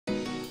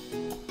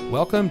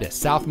Welcome to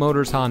South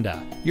Motors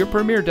Honda, your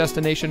premier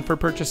destination for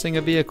purchasing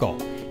a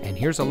vehicle. And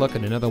here's a look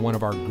at another one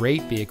of our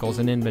great vehicles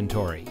in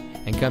inventory,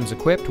 and comes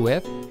equipped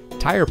with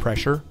tire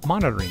pressure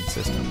monitoring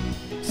system,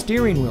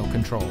 steering wheel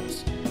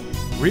controls,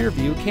 rear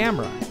view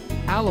camera,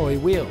 alloy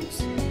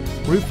wheels,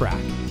 roof rack,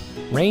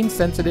 rain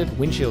sensitive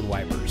windshield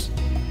wipers,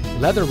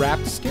 leather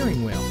wrapped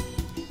steering wheel,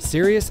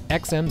 Sirius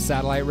XM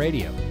satellite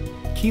radio,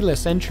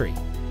 keyless entry,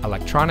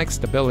 electronic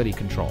stability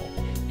control,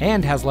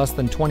 and has less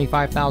than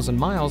 25,000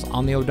 miles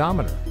on the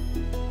odometer.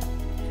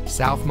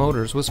 South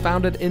Motors was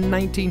founded in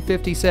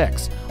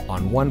 1956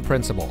 on one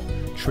principle: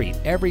 treat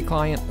every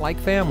client like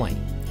family.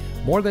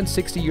 More than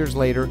 60 years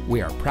later,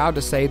 we are proud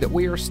to say that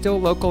we are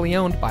still locally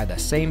owned by the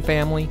same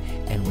family,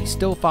 and we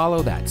still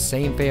follow that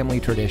same family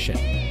tradition.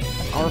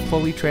 Our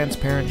fully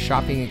transparent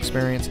shopping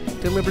experience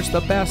delivers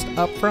the best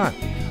up front,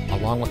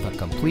 along with a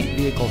complete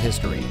vehicle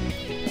history.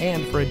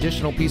 And for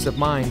additional peace of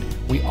mind,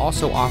 we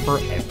also offer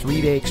a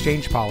 3-day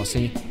exchange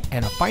policy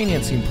and a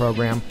financing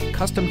program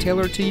custom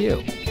tailored to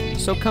you.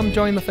 So come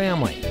join the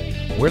family.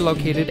 We're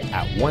located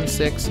at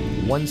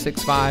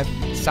 16165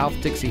 South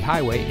Dixie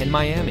Highway in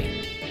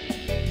Miami.